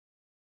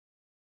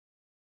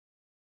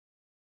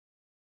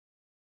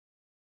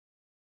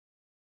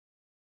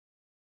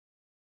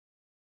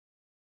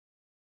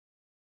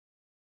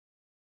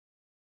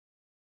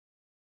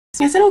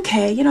I said,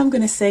 okay, you know, I'm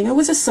going to sing. It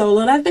was a solo,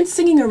 and I've been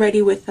singing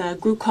already with a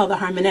group called the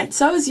Harmonettes,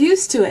 so I was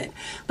used to it.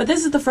 But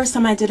this is the first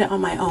time I did it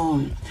on my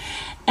own.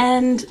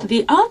 And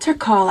the altar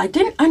call, I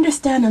didn't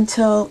understand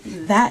until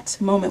that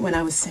moment when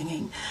I was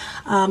singing.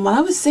 While I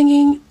was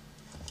singing,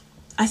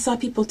 I saw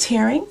people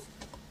tearing.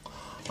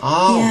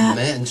 Oh, yeah.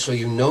 Man, so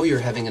you know you're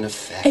having an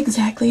effect.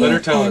 Exactly. Let her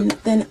tell and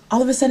it. Then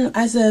all of a sudden,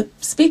 as a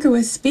speaker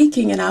was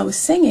speaking and I was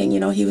singing,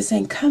 you know, he was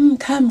saying, come,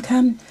 come,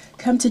 come.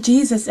 Come to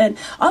Jesus, and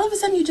all of a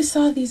sudden you just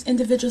saw these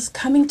individuals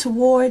coming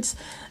towards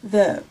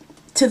the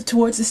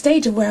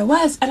stage of where I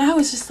was, and I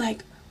was just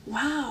like,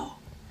 wow,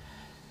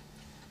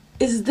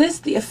 is this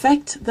the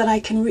effect that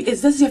I can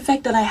is this the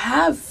effect that I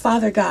have,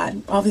 Father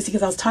God? Obviously,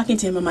 because I was talking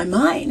to him in my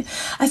mind.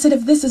 I said,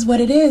 if this is what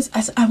it is,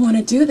 I said, I want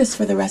to do this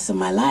for the rest of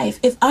my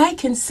life. If I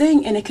can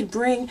sing and it could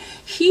bring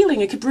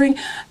healing, it could bring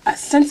a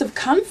sense of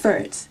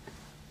comfort,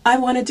 I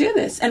want to do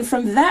this. And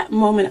from that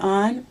moment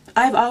on,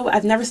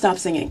 I've never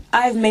stopped singing.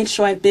 I've made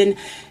sure I've been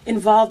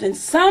involved in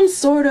some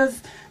sort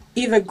of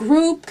either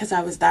group, because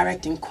I was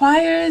directing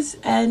choirs,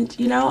 and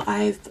you know,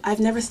 I've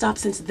never stopped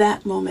since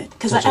that moment,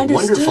 because I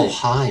understood. It's a wonderful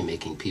high,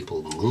 making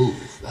people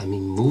move. I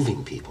mean,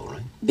 moving people,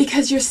 right?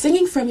 Because you're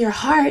singing from your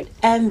heart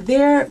and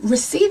they're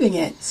receiving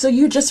it, so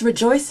you're just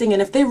rejoicing, and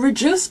if they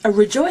rejoice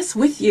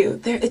with you,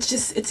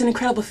 it's an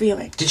incredible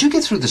feeling. Did you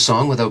get through the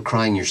song without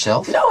crying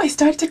yourself? No, I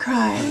started to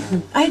cry.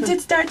 I did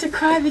start to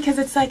cry, because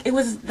it's like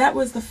that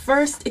was the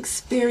first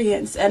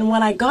experience, and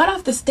when I got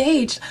off the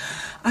stage,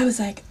 I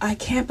was like, I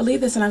can't believe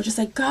this, and I was just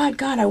like, God,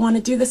 I want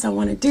to do this,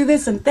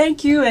 and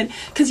thank you, and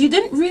because I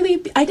didn't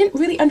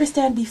really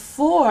understand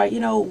before, you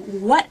know,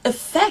 what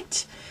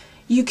effect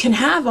you can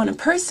have on a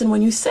person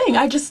when you sing.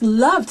 I just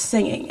loved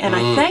singing, and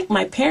I thank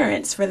my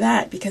parents for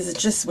that, because it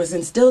just was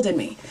instilled in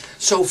me.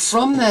 So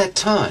from that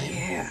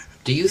time,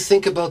 do you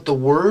think about the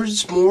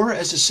words more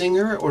as a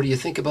singer, or do you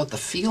think about the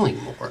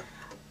feeling more?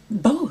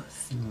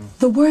 Both.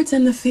 The words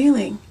and the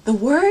feeling. The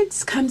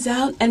words comes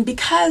out, and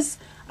because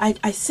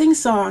I sing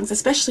songs,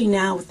 especially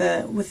now with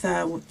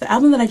the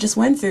album that I just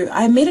went through,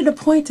 I made it a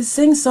point to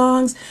sing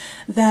songs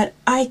that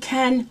I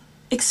can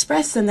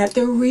express and that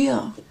they're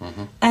real.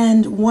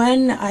 And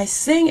when I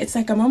sing, it's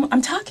like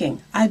I'm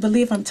talking. I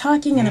believe I'm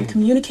talking and I'm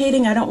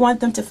communicating. I don't want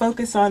them to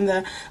focus on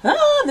the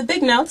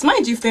big notes.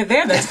 Mind you, if they're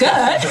there, that's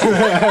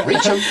good.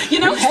 Reach them. You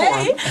know,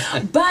 hey.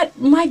 But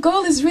my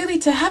goal is really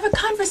to have a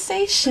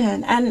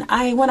conversation,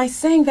 and when I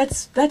sing,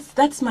 that's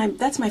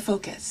my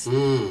focus.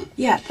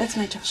 Yeah, that's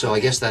my job. So I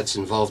guess that's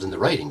involved in the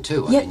writing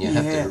too. I mean, you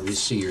have to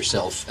see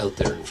yourself out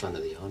there in front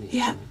of the audience.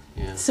 Yeah.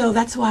 So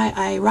that's why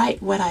I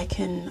write what I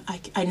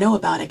know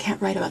about. I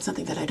can't write about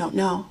something that I don't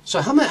know. So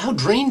how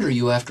drained are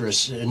you after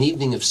an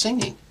evening of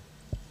singing?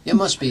 It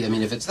must be. I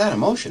mean, if it's that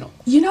emotional.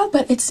 You know,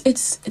 but it's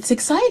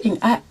exciting.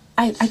 I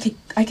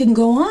can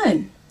go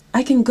on.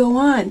 I can go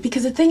on,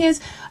 because the thing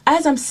is,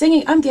 as I'm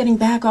singing, I'm getting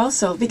back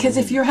also, because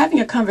if you're having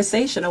a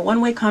conversation, a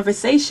one-way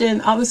conversation,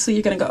 obviously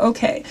you're going to go,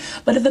 okay.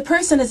 But if the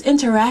person is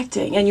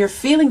interacting and you're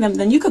feeling them,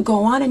 then you could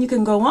go on and you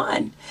can go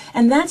on.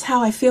 And that's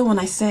how I feel when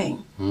I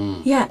sing.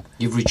 Yeah.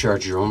 You've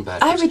recharged your own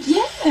batteries.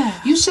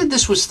 Yeah. You said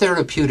this was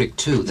therapeutic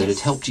too, that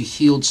it helped you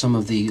heal some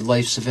of the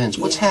life's events.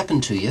 What's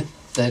happened to you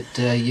that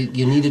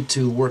you needed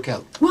to work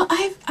out? Well,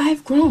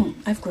 I've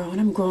grown. I'm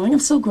growing. I'm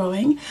still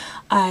growing.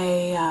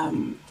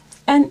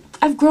 And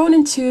I've grown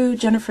into the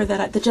Jennifer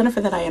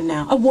that I am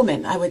now, a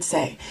woman, I would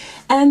say.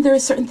 And there are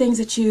certain things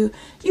that you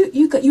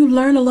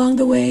learn along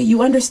the way.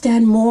 You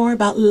understand more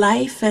about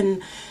life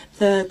and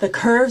the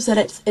curves that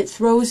it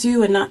throws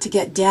you, and not to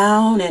get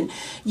down, and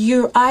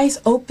your eyes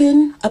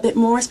open a bit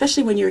more,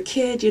 especially when you're a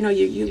kid. You know,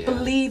 you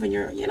believe, and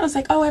it's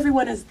like, oh,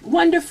 everyone is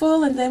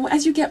wonderful, and then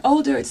as you get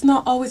older, it's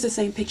not always the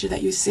same picture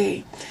that you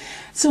see.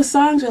 So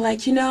songs are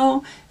like, you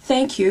know,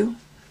 thank you,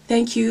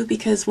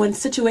 because when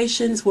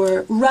situations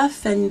were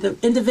rough and the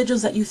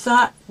individuals that you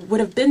thought would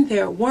have been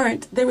there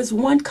weren't, there was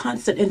one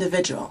constant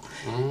individual,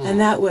 and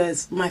that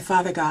was my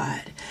Father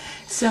God.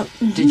 So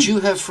did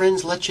you have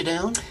friends let you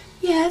down?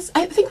 Yes,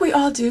 I think we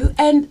all do.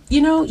 And,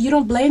 you know, you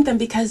don't blame them,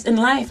 because in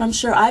life, I'm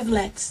sure I've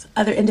let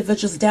other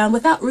individuals down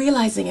without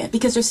realizing it,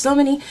 because there's so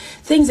many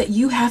things that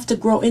you have to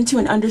grow into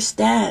and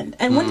understand.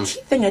 And one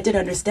key thing I did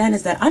understand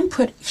is that I'm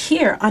put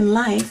here on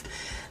life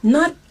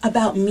not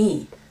about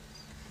me.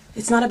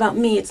 It's not about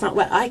me, it's not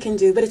what I can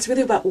do, but it's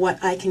really about what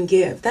I can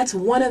give. That's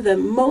one of the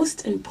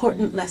most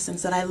important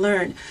lessons that I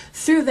learned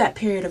through that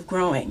period of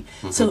growing.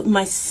 So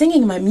my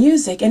singing, my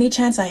music, any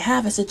chance I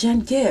have, I said,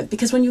 Jen, give.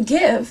 Because when you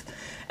give,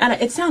 and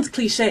it sounds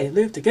cliche,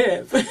 live to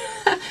give,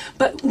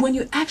 but when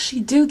you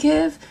actually do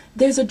give,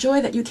 there's a joy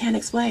that you can't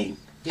explain.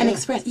 And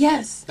express,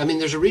 yes. I mean,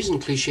 there's a reason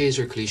cliches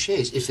are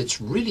cliches. If it's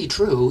really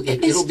true,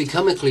 it'll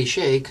become a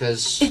cliche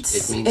because it means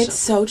something. It's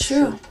so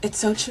true. It's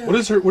so true. What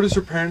does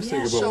her parents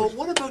think about it? So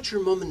what about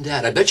your mom and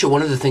dad? I bet you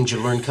one of the things you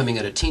learned coming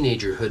out of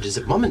teenagerhood is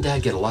that mom and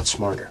dad get a lot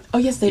smarter. Oh,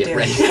 yes, they do.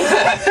 Right.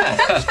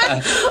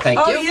 Thank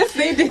you. Oh, yes,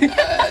 they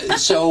do.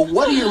 So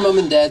what do your mom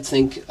and dad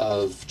think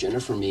of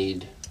Jennifer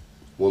Meade,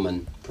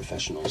 woman,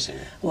 professional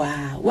singer?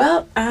 Wow.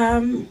 Well,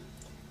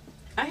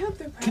 I hope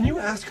they're proud. Can you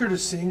ask her to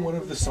sing one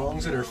of the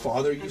songs that her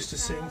father used to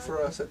sing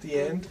for us at the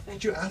end?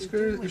 Could you ask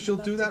her if she'll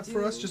do that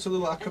for us, just a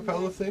little a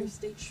cappella thing?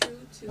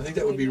 I think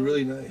that would be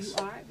really nice.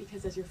 You are,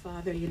 because as your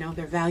father, you know,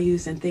 their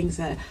values and things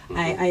that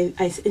I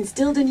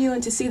instilled in you,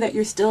 and to see that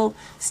you're still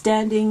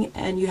standing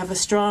and you have a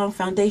strong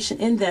foundation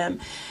in them,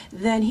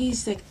 then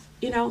he's like,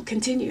 you know,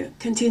 continue.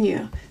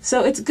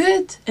 So it's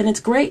good and it's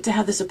great to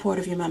have the support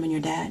of your mom and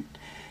your dad.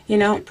 You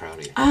know. Be proud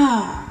of you.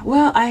 Ah,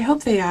 well, I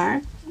hope they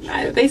are.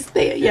 Yeah.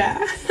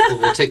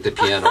 We'll take the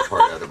piano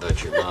part out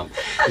about your mom.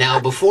 Now,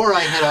 before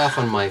I head off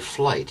on my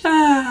flight,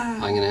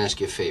 I'm going to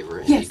ask you a favor,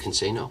 and Yes. you can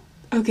say no.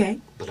 Okay.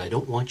 But I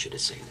don't want you to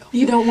say no.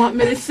 You don't want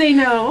me to say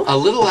no? A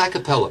little a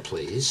cappella,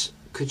 please.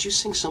 Could you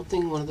sing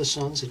something, one of the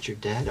songs that your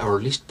dad, or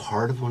at least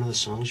part of one of the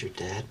songs your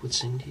dad would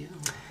sing to you?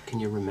 Can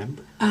you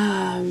remember?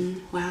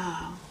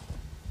 Wow.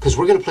 Because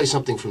we're going to play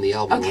something from the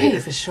album Okay, later.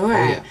 for sure.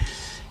 Oh, yeah.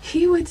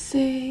 He would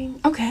sing,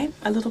 okay,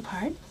 a little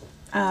part.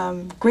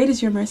 Great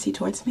is your mercy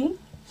towards me.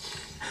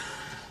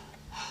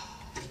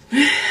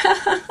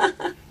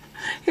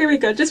 Here we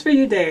go, just for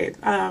you, Dave.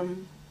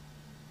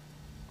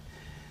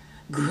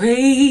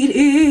 Great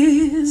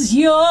is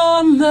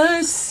your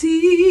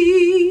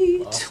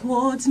mercy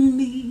towards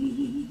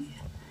me,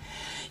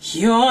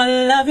 your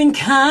loving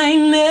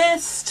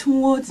kindness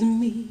towards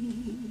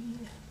me,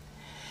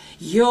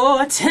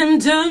 your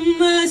tender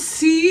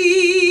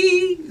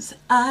mercies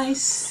I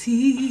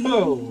see.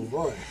 Oh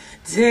boy.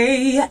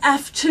 Day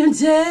after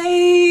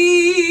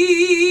day,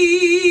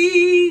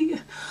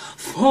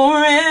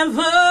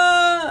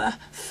 forever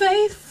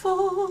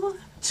faithful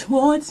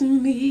towards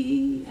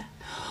me,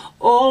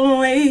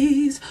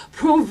 always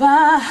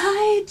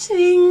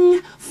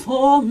providing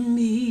for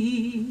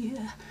me.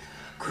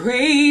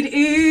 Great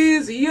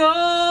is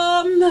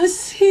your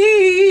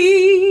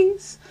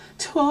mercies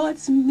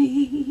towards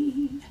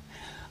me.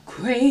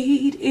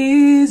 Great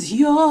is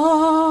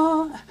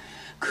your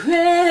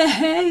grace.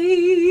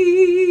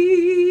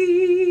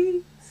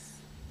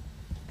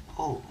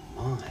 Oh,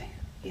 my.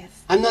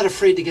 Yes. I'm not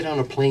afraid to get on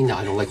a plane now.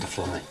 I don't like to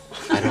fly.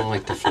 I don't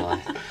like to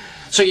fly.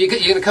 So you're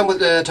going to come with,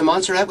 to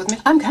Montserrat with me?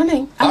 I'm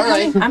coming. All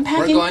right. I'm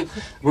packing.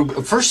 We're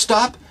going. First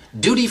stop,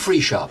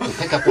 duty-free shop. We'll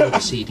pick up one of the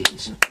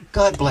CDs.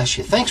 God bless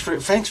you. Thanks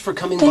for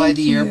coming by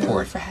the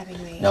airport. Thank you for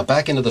having me. Now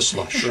back into the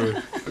slush.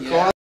 Sure.